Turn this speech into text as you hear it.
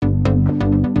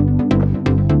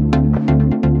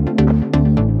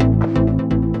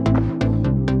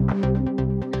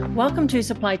Welcome to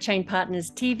Supply Chain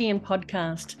Partners TV and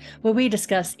podcast, where we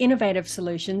discuss innovative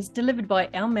solutions delivered by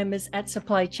our members at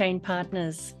Supply Chain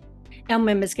Partners. Our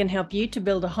members can help you to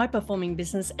build a high-performing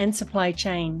business and supply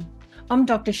chain. I'm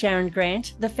Dr. Sharon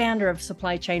Grant, the founder of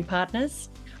Supply Chain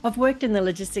Partners. I've worked in the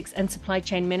logistics and supply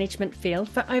chain management field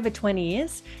for over 20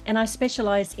 years, and I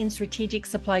specialise in strategic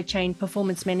supply chain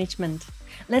performance management.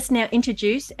 Let's now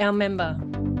introduce our member.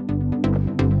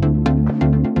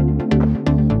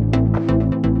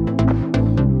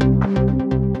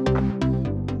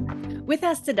 With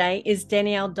us today is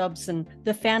Danielle Dobson,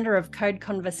 the founder of Code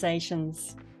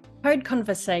Conversations. Code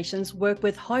Conversations work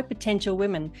with high potential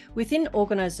women within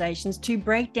organisations to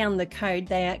break down the code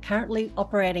they are currently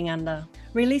operating under,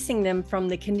 releasing them from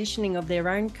the conditioning of their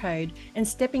own code and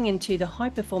stepping into the high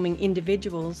performing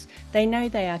individuals they know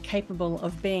they are capable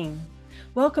of being.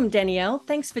 Welcome, Danielle.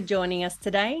 Thanks for joining us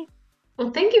today.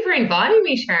 Well, thank you for inviting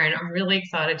me, Sharon. I'm really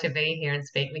excited to be here and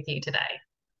speak with you today.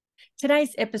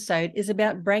 Today's episode is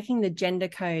about breaking the gender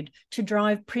code to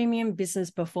drive premium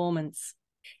business performance.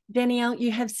 Danielle,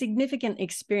 you have significant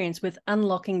experience with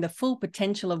unlocking the full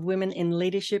potential of women in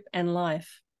leadership and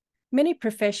life. Many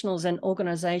professionals and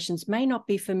organisations may not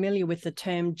be familiar with the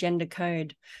term gender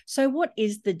code. So what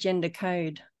is the gender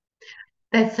code?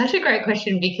 That's such a great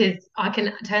question because I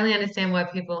can totally understand why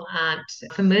people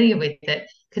aren't familiar with it,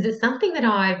 because it's something that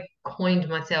I've coined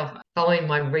myself following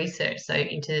my research. So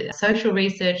into social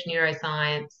research,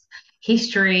 neuroscience,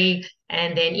 history,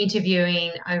 and then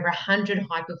interviewing over 100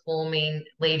 high performing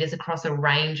leaders across a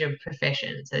range of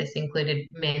professions. So this included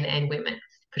men and women,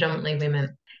 predominantly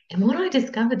women. And what I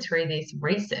discovered through this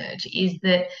research is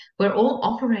that we're all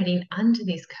operating under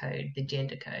this code, the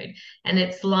gender code, and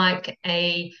it's like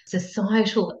a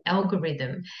societal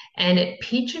algorithm, and it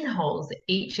pigeonholes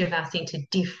each of us into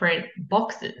different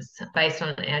boxes based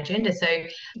on our gender. So,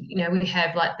 we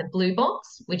have like the blue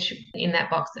box, which in that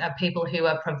box are people who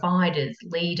are providers,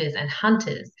 leaders, and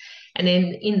hunters. And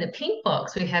then in the pink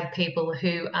box, we have people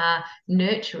who are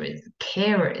nurturers,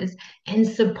 carers, and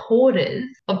supporters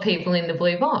of people in the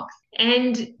blue box.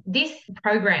 And this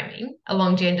programming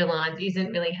along gender lines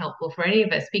isn't really helpful for any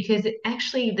of us because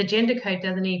actually the gender code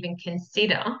doesn't even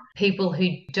consider people who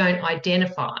don't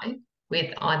identify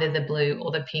with either the blue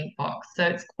or the pink box. So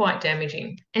it's quite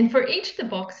damaging. And for each of the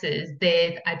boxes,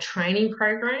 there's a training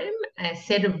program, a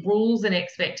set of rules and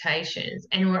expectations,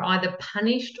 and we're either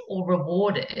punished or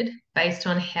rewarded based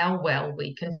on how well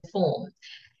we conform.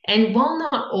 And while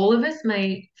not all of us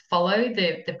may follow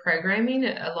the programming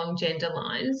along gender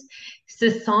lines,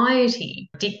 society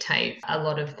dictates a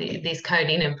lot of this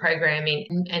coding and programming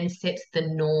and sets the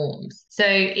norms. So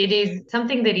it is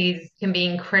something that can be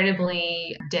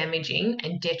incredibly damaging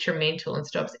and detrimental and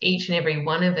stops each and every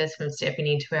one of us from stepping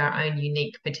into our own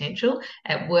unique potential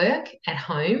at work, at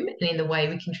home, and in the way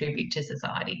we contribute to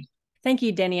society. Thank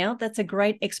you, Danielle. That's a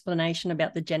great explanation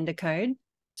about the gender code.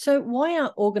 So why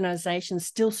are organisations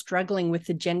still struggling with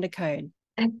the gender code?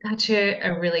 That's such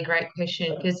a really great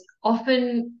question because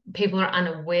often people are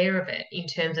unaware of it in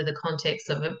terms of the context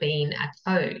of it being a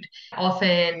code.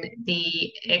 Often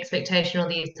the expectation or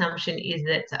the assumption is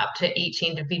that it's up to each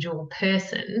individual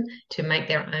person to make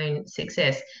their own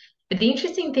success. But the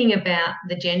interesting thing about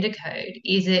the gender code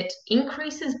is it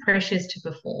increases pressures to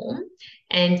perform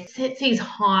and sets these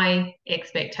high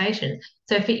expectations.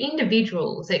 So for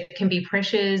individuals, it can be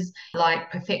pressures like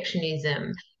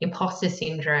perfectionism, imposter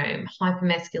syndrome,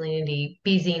 hypermasculinity,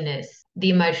 busyness, the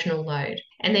emotional load.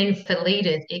 And then for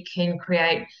leaders, it can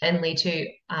create and lead to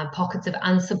pockets of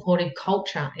unsupportive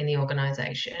culture in the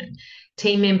organisation,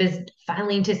 team members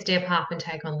failing to step up and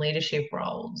take on leadership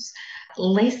roles,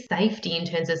 less safety in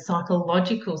terms of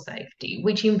psychological safety,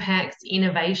 which impacts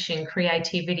innovation,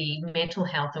 creativity, mental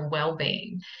health, and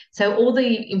well-being. So all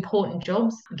the important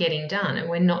jobs getting done, and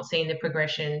we're not seeing the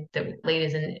progression that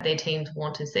leaders and their teams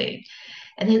want to see.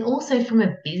 And then also from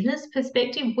a business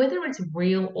perspective, whether it's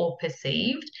real or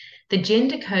perceived, the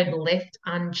gender code left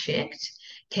unchecked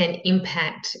can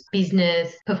impact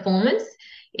business performance.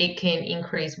 It can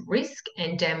increase risk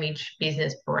and damage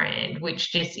business brand,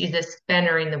 which just is a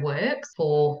spanner in the works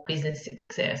for business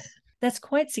success. That's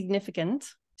quite significant.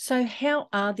 So how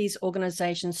are these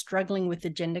organisations struggling with the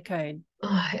gender code?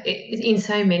 In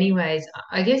so many ways.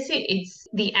 I guess it's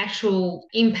the actual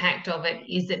impact of it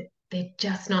is that they're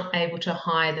just not able to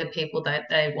hire the people that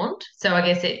they want. So I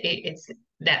guess it's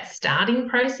that starting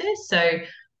process. So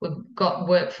we've got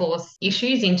workforce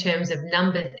issues in terms of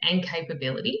numbers and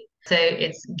capability. So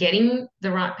it's getting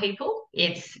the right people,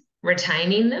 it's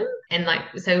retaining them. And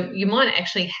so you might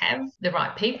actually have the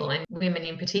right people, and women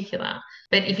in particular,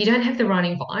 but if you don't have the right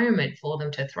environment for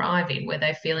them to thrive in, where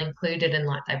they feel included and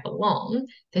like they belong,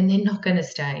 then they're not going to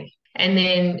stay. And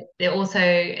then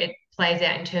it plays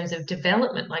out in terms of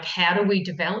development. Like, how do we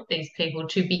develop these people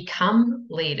to become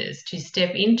leaders, to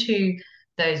step into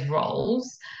those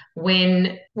roles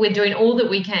when we're doing all that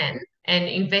we can and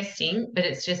investing, but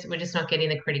we're just not getting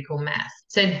the critical mass.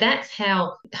 So that's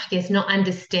how, I guess, not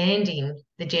understanding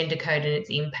the gender code and its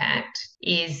impact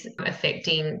is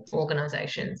affecting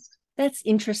organizations. That's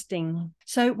interesting.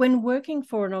 So, when working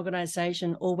for an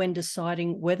organisation or when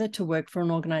deciding whether to work for an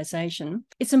organisation,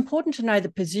 it's important to know the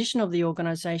position of the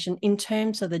organisation in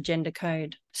terms of the gender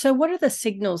code. So, what are the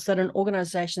signals that an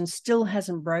organisation still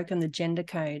hasn't broken the gender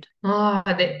code? Oh,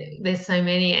 there's so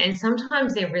many, and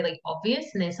sometimes they're really obvious,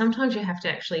 and then sometimes you have to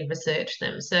actually research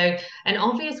them. So, an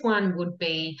obvious one would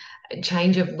be a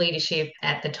change of leadership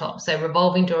at the top, so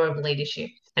revolving door of leadership.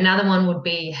 Another one would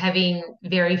be having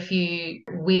very few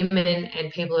women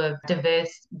and people of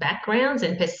diverse backgrounds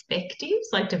and perspectives,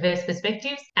 like diverse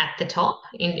perspectives at the top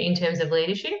in terms of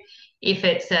leadership. If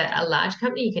it's a large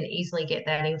company, you can easily get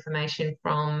that information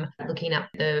from looking up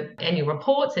the annual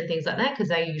reports and things like that, because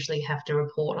they usually have to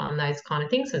report on those kind of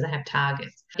things, so they have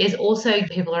targets. There's also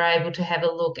people are able to have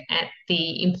a look at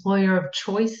the employer of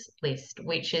choice list,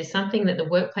 which is something that the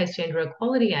Workplace Gender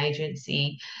Equality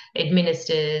Agency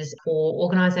administers for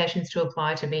organisations to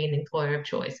apply to be an employer of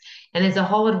choice. And there's a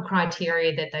whole lot of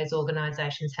criteria that those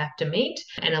organisations have to meet,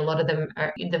 and a lot of them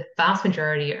are, the vast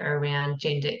majority are around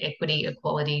gender equity,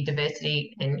 equality, diversity,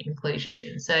 and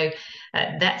inclusion. So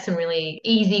that's some really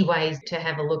easy ways to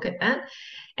have a look at that.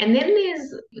 And then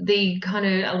there's the kind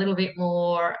of a little bit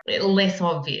more less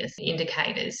obvious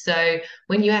indicators. So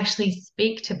when you actually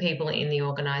speak to people in the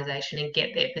organization and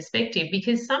get their perspective,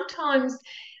 because sometimes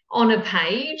on a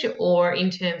page or in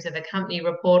terms of a company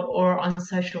report or on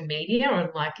social media or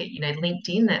like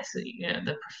LinkedIn, that's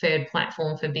the preferred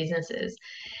platform for businesses,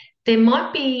 there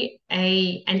might be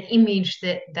an image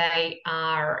that they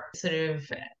are sort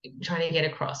of trying to get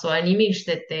across, or an image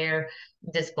that they're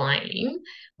displaying,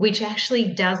 which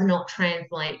actually does not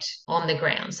translate on the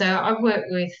ground. So I've worked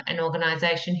with an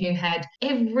organization who had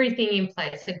everything in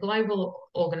place, a global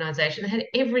organization that had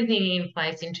everything in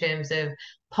place in terms of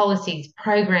policies,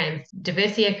 programs,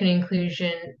 diversity, equity,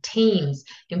 inclusion, teams,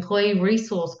 employee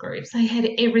resource groups. They had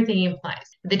everything in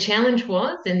place. The challenge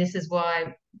was, and this is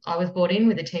why I was brought in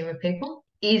with a team of people,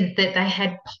 is that they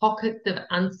had pockets of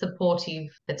unsupportive,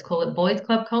 let's call it boys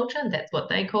club culture, that's what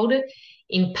they called it,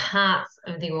 in parts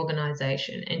of the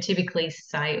organization, and typically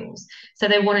sales. So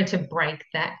they wanted to break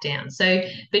that down. So,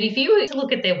 but if you were to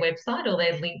look at their website or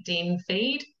their LinkedIn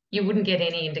feed, you wouldn't get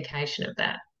any indication of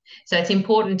that. So it's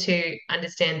important to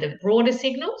understand the broader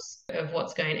signals of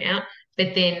what's going out,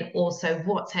 but then also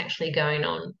what's actually going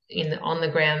on on the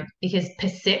ground, because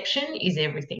perception is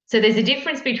everything. So there's a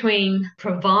difference between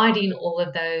providing all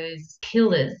of those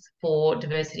pillars for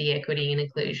diversity, equity, and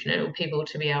inclusion, and people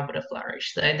to be able to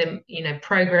flourish. So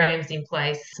programs in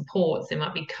place, supports, there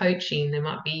might be coaching, there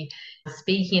might be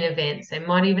speaking events, they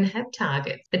might even have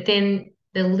targets. But then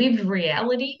the lived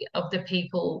reality of the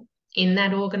people in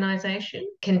that organization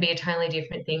can be a totally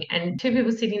different thing. And two people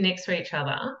sitting next to each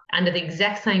other under the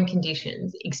exact same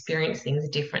conditions experience things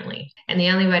differently. And the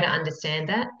only way to understand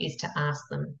that is to ask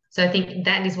them. So I think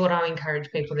that is what I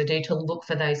encourage people to do, to look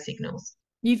for those signals.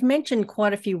 You've mentioned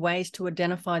quite a few ways to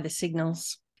identify the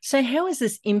signals. So how is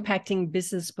this impacting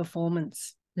business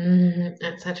performance?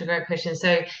 That's such a great question.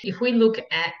 So if we look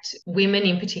at women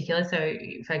in particular, so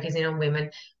focusing on women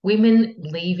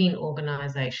leaving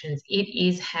organizations, it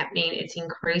is happening. It's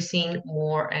increasing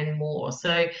more and more.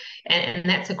 So, and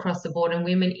that's across the board, and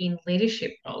women in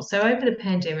leadership roles. So over the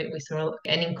pandemic, we saw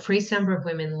an increased number of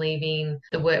women leaving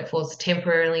the workforce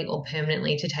temporarily or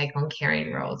permanently to take on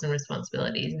caring roles and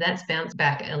responsibilities. That's bounced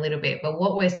back a little bit. But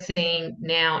what we're seeing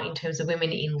now in terms of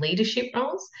women in leadership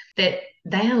roles, that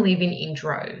they are leaving in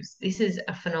droves. This is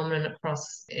a phenomenon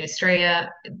across Australia,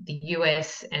 the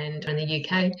US, and the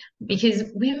UK, because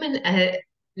women are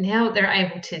now they're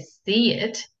able to see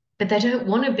it, but they don't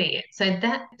want to be it. So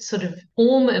that sort of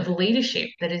form of leadership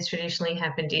that has traditionally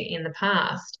happened in the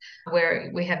past,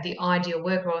 where we have the ideal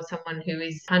worker or someone who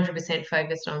is 100%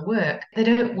 focused on work, they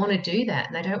don't want to do that.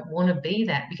 They don't want to be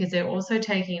that, because they're also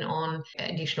taking on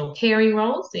additional caring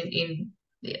roles in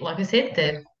like I said,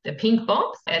 the pink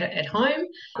box at home,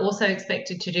 also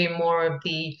expected to do more of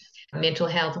the mental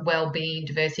health, well-being,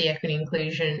 diversity, equity,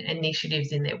 inclusion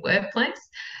initiatives in their workplace.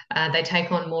 They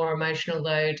take on more emotional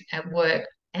load at work,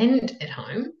 and at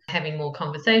home, having more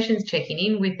conversations, checking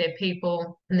in with their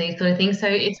people and these sort of things. So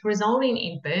it's resulting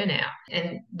in burnout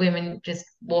and women just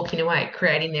walking away,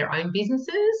 creating their own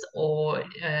businesses or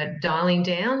dialing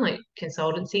down like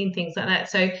consultancy and things like that.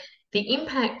 So the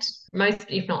impact, most,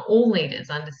 if not all leaders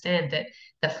understand that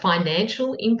the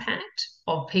financial impact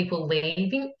of people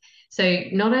leaving. So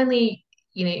not only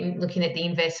looking at the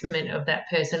investment of that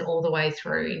person all the way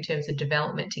through in terms of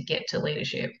development to get to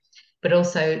leadership, but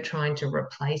also trying to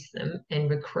replace them and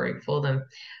recruit for them.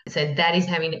 So that is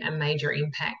having a major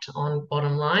impact on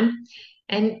bottom line.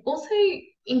 And also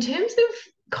in terms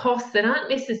of costs that aren't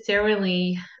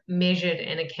necessarily measured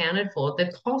and accounted for,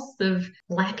 the cost of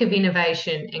lack of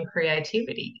innovation and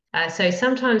creativity. So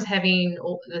sometimes having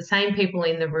the same people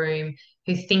in the room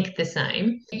who think the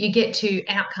same, you get to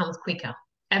outcomes quicker.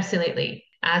 Absolutely.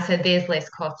 So there's less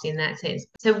costs in that sense.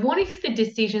 So what if the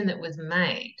decision that was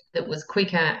made that was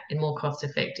quicker and more cost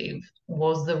effective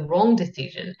was the wrong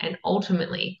decision and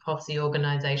ultimately cost the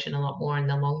organisation a lot more in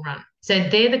the long run? So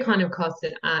they're the kind of costs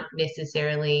that aren't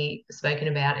necessarily spoken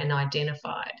about and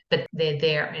identified, but they're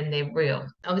there and they're real.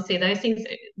 Obviously, those things,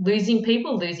 losing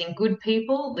people, losing good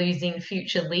people, losing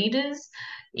future leaders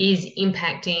is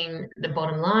impacting the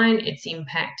bottom line. It's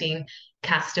impacting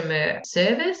customer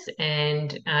service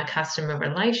and customer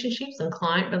relationships and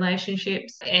client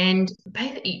relationships, and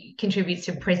it contributes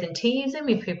to presenteeism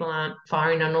if people aren't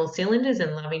firing on all cylinders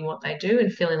and loving what they do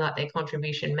and feeling like their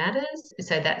contribution matters.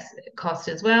 So that's cost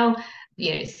as well.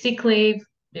 Sick leave,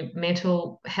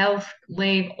 mental health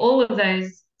leave, all of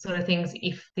those sort of things,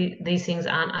 if these things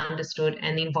aren't understood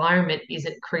and the environment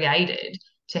isn't created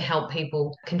to help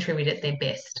people contribute at their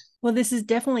best. Well, this is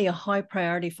definitely a high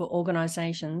priority for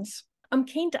organisations. I'm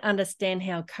keen to understand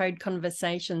how Code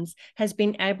Conversations has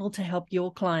been able to help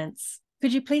your clients.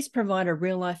 Could you please provide a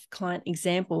real-life client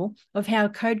example of how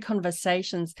Code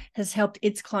Conversations has helped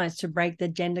its clients to break the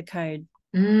gender code?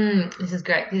 This is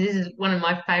great because this is one of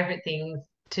my favorite things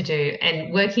to do,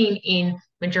 and working in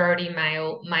majority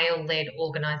male-led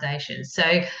organizations.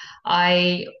 So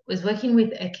I was working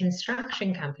with a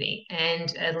construction company,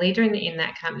 and a leader in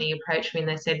that company approached me and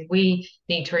they said, we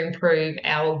need to improve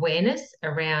our awareness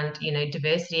around,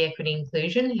 diversity, equity,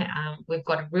 inclusion. We've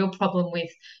got a real problem with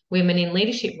women in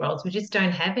leadership roles. We just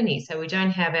don't have any. So we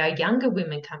don't have our younger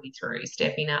women coming through,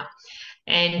 stepping up.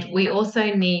 And we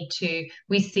also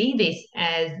we see this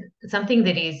as something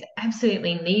that is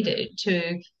absolutely needed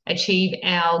to achieve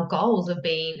our goals of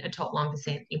being a top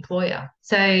 1% employer.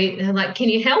 So they're like, can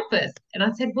you help us? And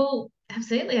I said, well,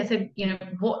 absolutely. I said,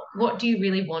 what do you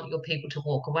really want your people to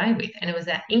walk away with? And it was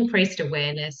that increased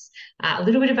awareness, a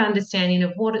little bit of understanding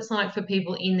of what it's like for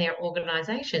people in their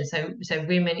organization. So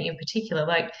women in particular,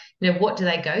 like, what do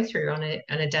they go through on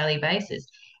a daily basis?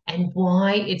 And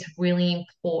why it's really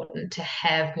important to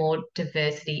have more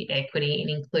diversity, equity, and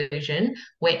inclusion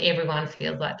where everyone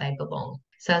feels like they belong.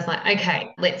 So I was like,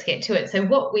 okay, let's get to it. So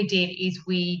what we did is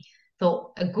we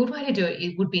thought a good way to do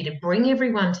it would be to bring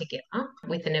everyone together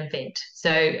with an event.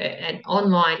 So an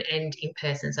online and in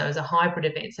person. So it was a hybrid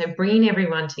event. So bringing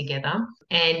everyone together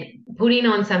and putting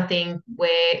on something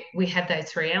where we have those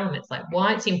three elements, like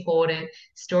why it's important,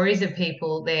 stories of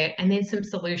people there, and then some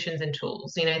solutions and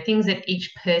tools, things that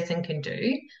each person can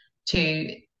do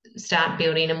to start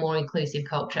building a more inclusive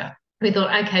culture. We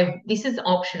thought, okay, this is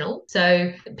optional.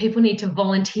 So people need to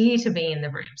volunteer to be in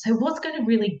the room. So what's going to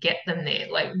really get them there?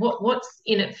 Like what's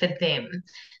in it for them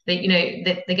that,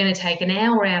 that they're going to take an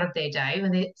hour out of their day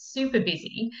when they're super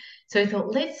busy. So we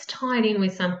thought, let's tie it in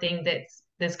with something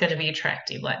that's going to be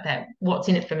attractive, like that what's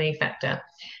in it for me factor.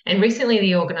 And recently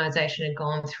the organization had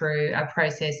gone through a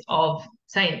process of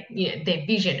saying, their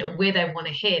vision and where they want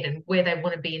to head and where they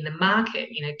want to be in the market,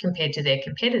 compared to their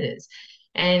competitors.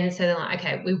 And so they're like,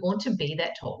 okay, we want to be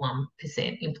that top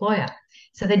 1% employer.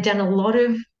 So they've done a lot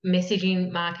of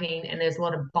messaging, marketing, and there's a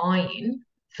lot of buy-in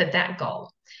for that goal.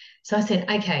 So I said,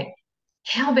 okay,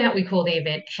 how about we call the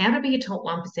event How to Be a Top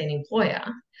 1% Employer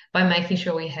by making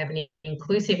sure we have an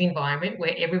inclusive environment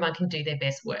where everyone can do their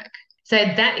best work. So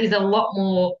that is a lot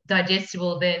more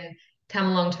digestible than come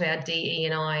along to our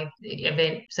DE&I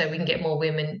event so we can get more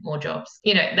women, more jobs,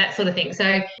 that sort of thing.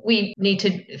 So we need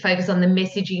to focus on the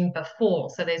messaging before.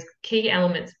 So there's key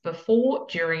elements before,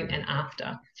 during, and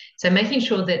after. So making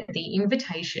sure that the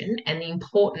invitation and the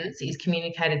importance is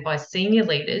communicated by senior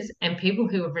leaders and people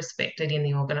who are respected in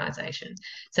the organisation.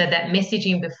 So that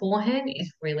messaging beforehand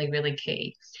is really, really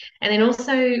key. And then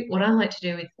also what I like to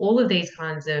do with all of these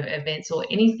kinds of events or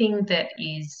anything that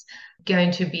is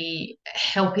going to be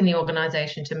helping the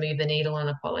organisation to move the needle on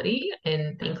equality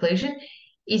and inclusion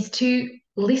is to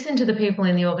listen to the people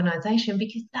in the organisation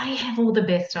because they have all the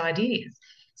best ideas.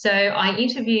 So I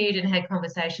interviewed and had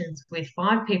conversations with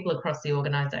 5 people across the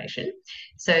organisation.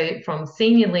 So from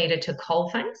senior leader to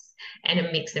coalface and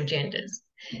a mix of genders.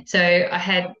 So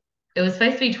it was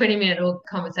supposed to be 20-minute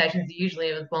conversations. Usually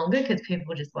it was longer because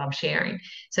people just love sharing.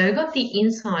 So I got the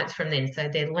insights from them. So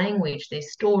their language, their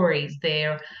stories,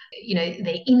 their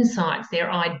insights,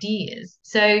 their ideas.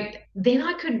 So then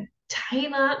I could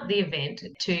tailor the event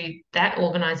to that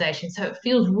organization so it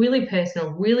feels really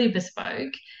personal, really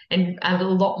bespoke, and a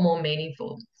lot more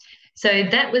meaningful. So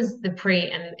that was the pre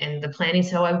and the planning.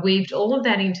 So I weaved all of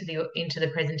that into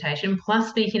the presentation, plus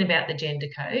speaking about the gender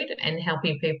code and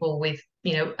helping people with,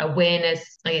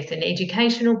 awareness, I guess, an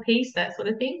educational piece, that sort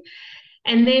of thing.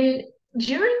 And then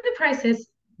during the process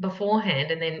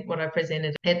beforehand, and then what I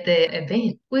presented at the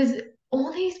event was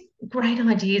all these great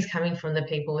ideas coming from the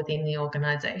people within the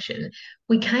organization.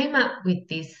 We came up with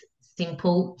this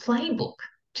simple playbook,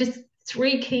 just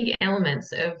 3 key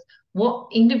elements of what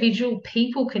individual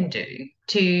people can do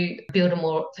to build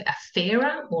a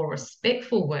fairer, more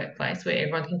respectful workplace where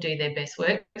everyone can do their best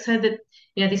work so that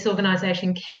this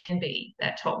organization can be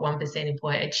that top 1%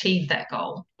 employer, achieve that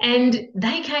goal. And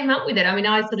they came up with it. I mean,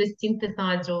 I sort of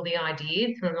synthesized all the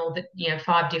ideas from all the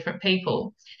 5 different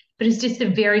people, but it's just a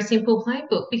very simple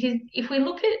playbook. Because if we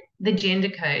look at the gender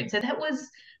code, so that was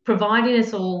providing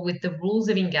us all with the rules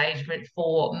of engagement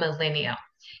for millennia.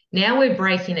 Now we're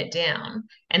breaking it down,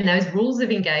 and those rules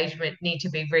of engagement need to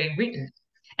be rewritten.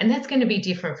 And that's going to be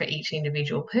different for each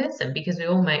individual person because we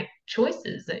all make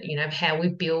choices that, of how we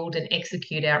build and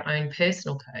execute our own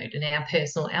personal code and our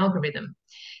personal algorithm.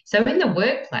 So in the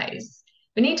workplace,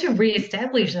 we need to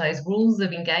re-establish those rules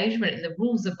of engagement and the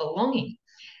rules of belonging.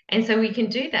 And so we can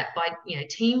do that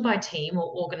team by team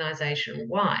or organization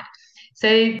wide.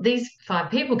 So these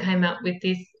 5 people came up with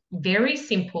this very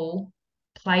simple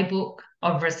playbook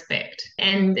of respect.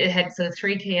 And it had sort of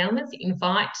 3 key elements: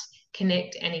 invite,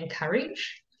 connect, and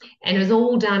encourage. And it was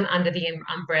all done under the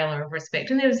umbrella of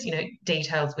respect. And there was,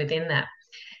 details within that.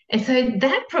 And so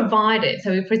that provided,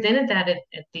 so we presented that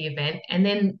at the event, and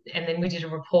then we did a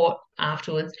report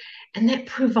afterwards, and that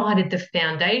provided the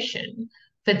foundation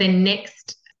for the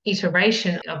next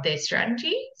iteration of their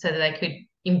strategy so that they could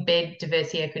embed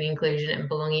diversity, equity, inclusion, and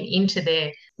belonging into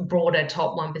their broader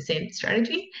top 1%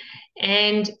 strategy.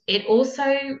 And it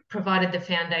also provided the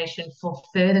foundation for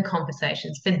further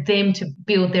conversations for them to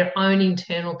build their own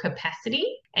internal capacity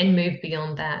and move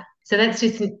beyond that. So that's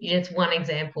just it's one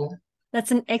example. That's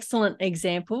an excellent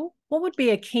example. What would be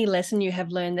a key lesson you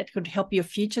have learned that could help your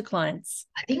future clients?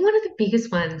 I think one of the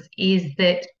biggest ones is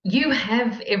that you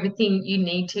have everything you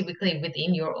need typically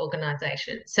within your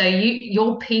organization. So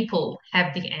your people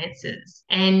have the answers,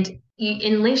 and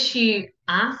unless you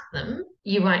ask them,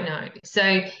 you won't know.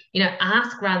 So,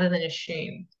 ask rather than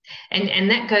assume. And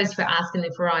that goes for asking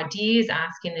them for ideas,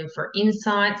 asking them for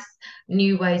insights,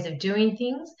 new ways of doing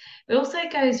things. It also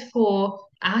goes for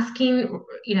asking,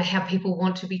 how people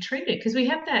want to be treated. Because we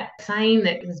have that saying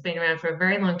that has been around for a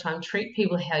very long time: treat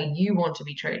people how you want to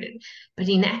be treated. But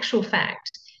in actual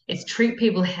fact, it's treat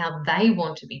people how they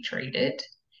want to be treated.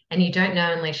 And you don't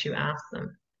know unless you ask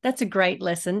them. That's a great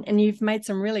lesson, and you've made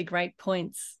some really great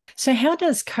points. So how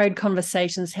does Code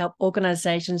Conversations help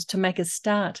organizations to make a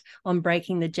start on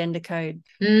breaking the gender code?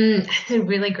 That's a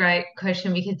really great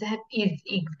question, because that is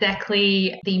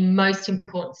exactly the most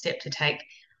important step to take.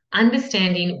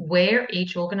 Understanding where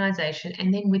each organization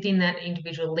and then within that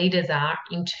individual leaders are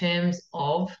in terms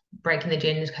of breaking the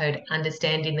gender code,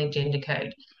 understanding the gender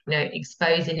code,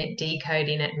 exposing it,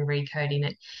 decoding it, and recoding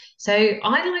it. So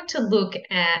I like to look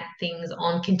at things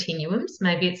on continuums.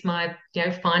 Maybe it's my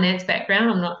finance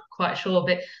background, I'm not quite sure,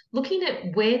 but looking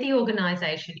at where the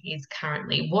organization is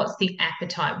currently, what's the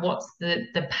appetite, what's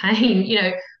the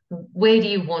pain, where do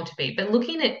you want to be? But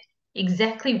looking at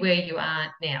exactly where you are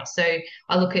now. So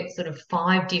I look at sort of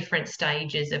 5 different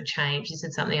stages of change. This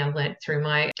is something I've learned through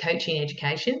my coaching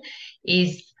education.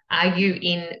 Are you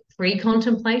in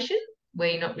pre-contemplation,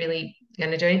 where you're not really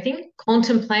going to do anything?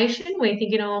 Contemplation, where you're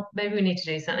thinking, oh, maybe we need to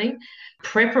do something.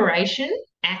 Preparation,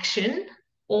 action,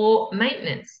 or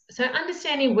maintenance. So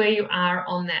understanding where you are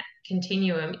on that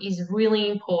continuum is really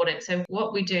important. So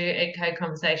what we do at Code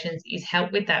Conversations is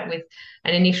help with that with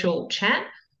an initial chat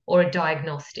or a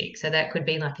diagnostic. So that could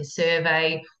be like a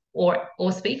survey or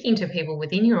speaking to people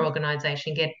within your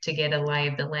organization to get a lay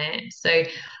of the land. So,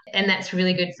 and that's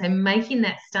really good. So making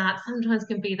that start sometimes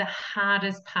can be the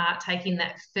hardest part, taking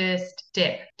that first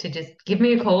step to just give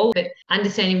me a call, but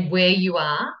understanding where you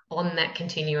are on that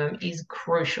continuum is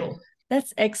crucial.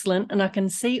 That's excellent. And I can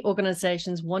see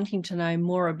organizations wanting to know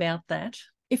more about that.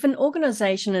 If an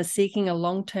organization is seeking a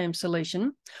long-term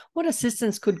solution, what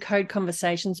assistance could Code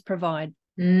Conversations provide?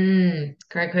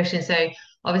 Great question. So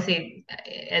obviously,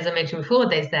 as I mentioned before,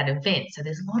 there's that event. So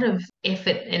there's a lot of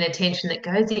effort and attention that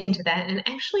goes into that and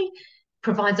actually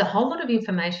provides a whole lot of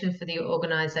information for the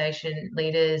organization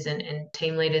leaders and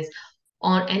team leaders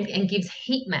on and gives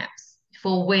heat maps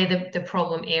for where the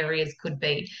problem areas could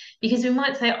be. Because we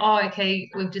might say, oh, okay,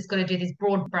 we've just got to do this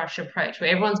broad brush approach where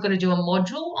everyone's got to do a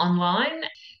module online.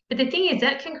 But the thing is,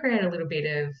 that can create a little bit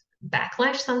of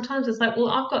backlash sometimes. It's like, well,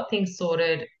 I've got things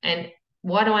sorted, and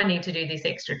why do I need to do this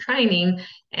extra training?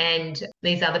 And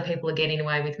these other people are getting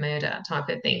away with murder type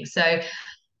of thing. So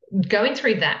going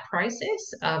through that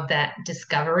process of that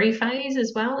discovery phase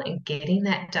as well and getting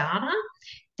that data,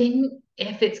 then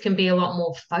efforts can be a lot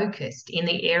more focused in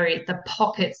the area, the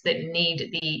pockets that need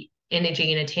the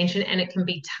energy and attention, and it can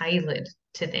be tailored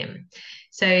to them.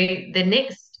 So the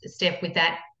next step with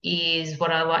that is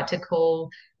what I like to call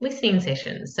listening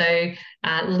sessions. So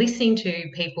listening to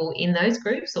people in those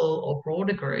groups or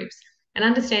broader groups and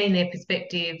understanding their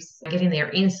perspectives, getting their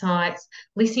insights,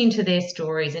 listening to their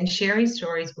stories and sharing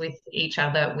stories with each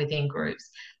other within groups.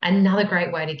 Another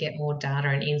great way to get more data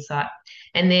and insight.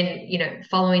 And then,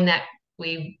 following that,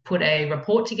 we put a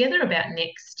report together about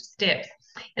next steps.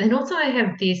 And then also I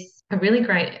have a really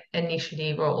great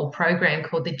initiative or program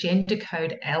called the Gender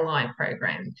Code Ally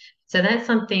Program. So that's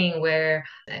something where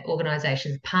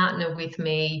organizations partner with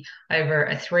me over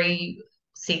a 3,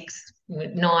 6,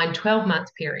 9, 12-month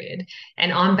period.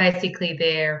 And I'm basically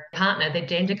their partner, the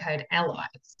Gender Code Ally.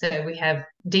 So we have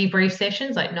debrief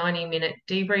sessions, like 90-minute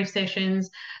debrief sessions.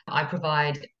 I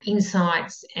provide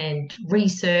insights and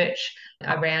research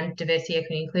around diversity,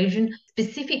 equity, inclusion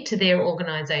specific to their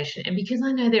organisation. And because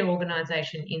I know their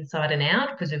organisation inside and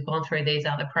out, because we've gone through these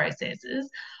other processes,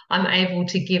 I'm able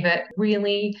to give it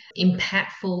really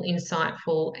impactful,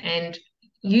 insightful, and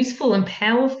useful and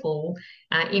powerful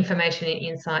information and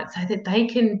insight so that they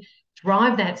can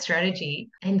drive that strategy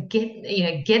and get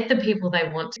the people they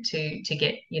want to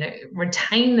get,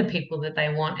 retain the people that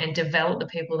they want and develop the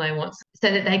people they want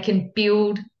so that they can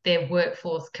build their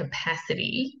workforce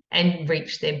capacity and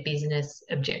reach their business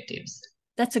objectives.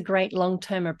 That's a great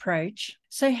long-term approach.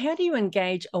 So how do you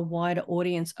engage a wider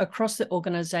audience across the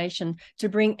organization to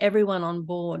bring everyone on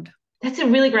board? That's a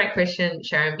really great question,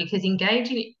 Sharon, because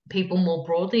engaging people more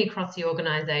broadly across the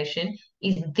organization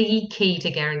is the key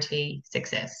to guarantee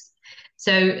success.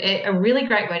 So a really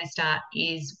great way to start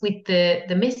is with the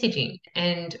messaging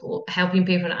and helping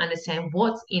people to understand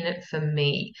what's in it for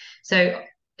me. So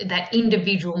that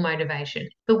individual motivation.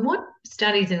 But what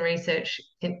studies and research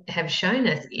have shown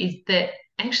us is that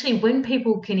actually when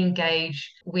people can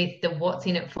engage with the what's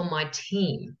in it for my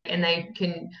team and they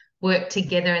can work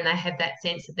together and they have that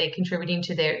sense that they're contributing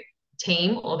to their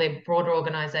team or their broader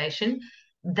organization,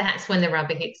 that's when the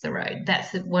rubber hits the road.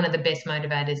 That's one of the best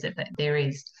motivators that there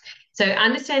is. So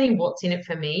understanding what's in it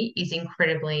for me is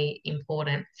incredibly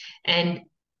important. And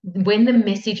when the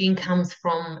messaging comes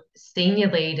from senior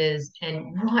leaders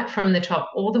and right from the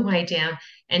top all the way down,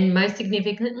 and most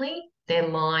significantly, their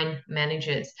line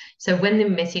managers. So when the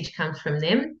message comes from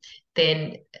them,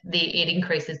 then it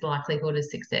increases likelihood of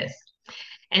success.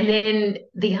 And then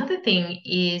the other thing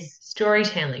is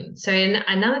storytelling. So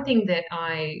another thing that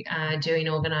I do in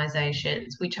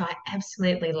organizations, which I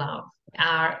absolutely love,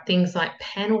 are things like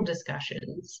panel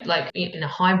discussions, like in a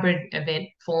hybrid event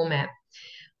format,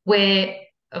 where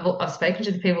I've spoken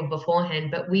to the people beforehand,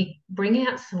 but we bring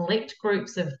out select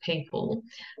groups of people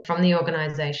from the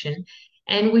organization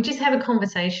and we just have a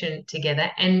conversation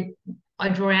together and I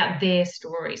draw out their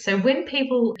story. So when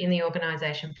people in the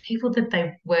organization, people that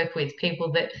they work with,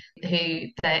 people who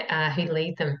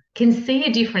lead them, can see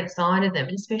a different side of them,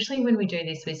 especially when we do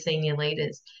this with senior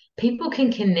leaders, people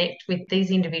can connect with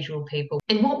these individual people.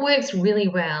 And what works really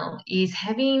well is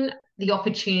having the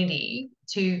opportunity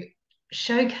to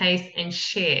showcase and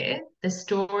share the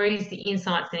stories, the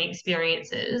insights, and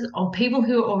experiences of people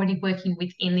who are already working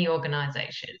within the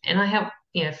organization. And I help,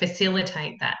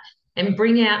 facilitate that and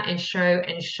bring out and show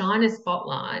and shine a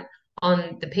spotlight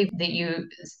on the people that you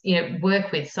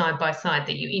work with side by side,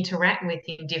 that you interact with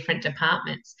in different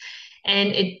departments.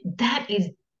 And that is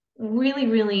really,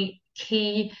 really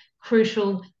key,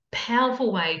 crucial,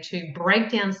 powerful way to break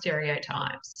down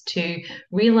stereotypes, to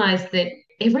realize that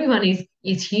everyone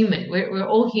is human. We're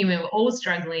all human. We're all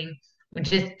struggling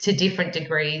just to different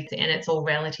degrees, and it's all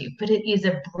relative. But it is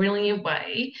a brilliant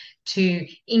way to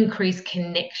increase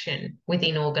connection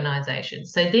within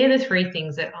organisations. So they're the three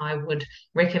things that I would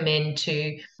recommend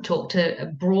to talk to a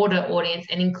broader audience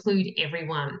and include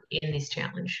everyone in this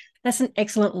challenge. That's an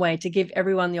excellent way to give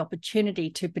everyone the opportunity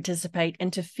to participate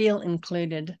and to feel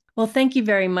included. Well, thank you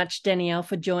very much, Danielle,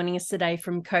 for joining us today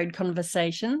from Code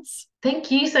Conversations.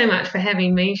 Thank you so much for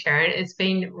having me, Sharon. It's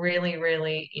been really,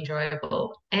 really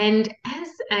enjoyable. And as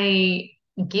a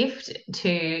gift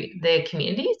to the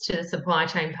communities, to the Supply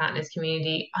Chain Partners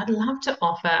community, I'd love to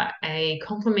offer a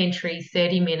complimentary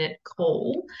 30-minute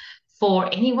call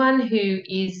for anyone who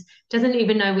doesn't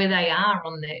even know where they are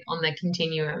on the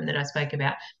continuum that I spoke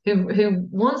about, who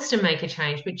wants to make a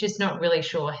change but just not really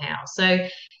sure how. So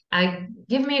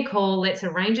give me a call. Let's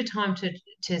arrange a time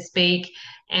to speak.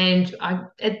 And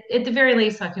at the very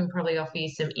least, I can probably offer you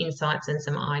some insights and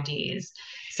some ideas.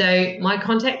 So my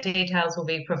contact details will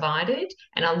be provided,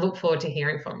 and I look forward to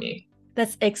hearing from you.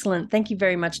 That's excellent. Thank you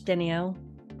very much, Danielle.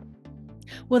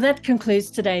 Well, that concludes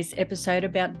today's episode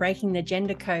about breaking the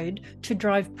gender code to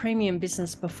drive premium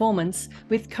business performance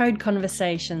with Code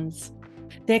Conversations.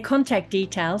 Their contact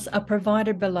details are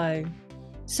provided below.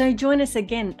 So join us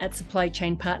again at Supply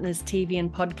Chain Partners TV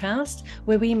and podcast,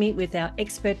 where we meet with our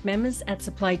expert members at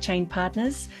Supply Chain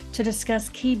Partners to discuss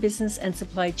key business and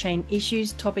supply chain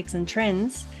issues, topics and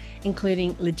trends,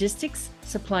 including logistics,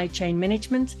 supply chain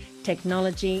management,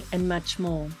 technology, and much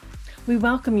more. We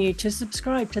welcome you to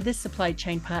subscribe to this Supply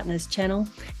Chain Partners channel,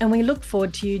 and we look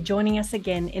forward to you joining us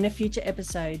again in a future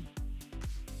episode.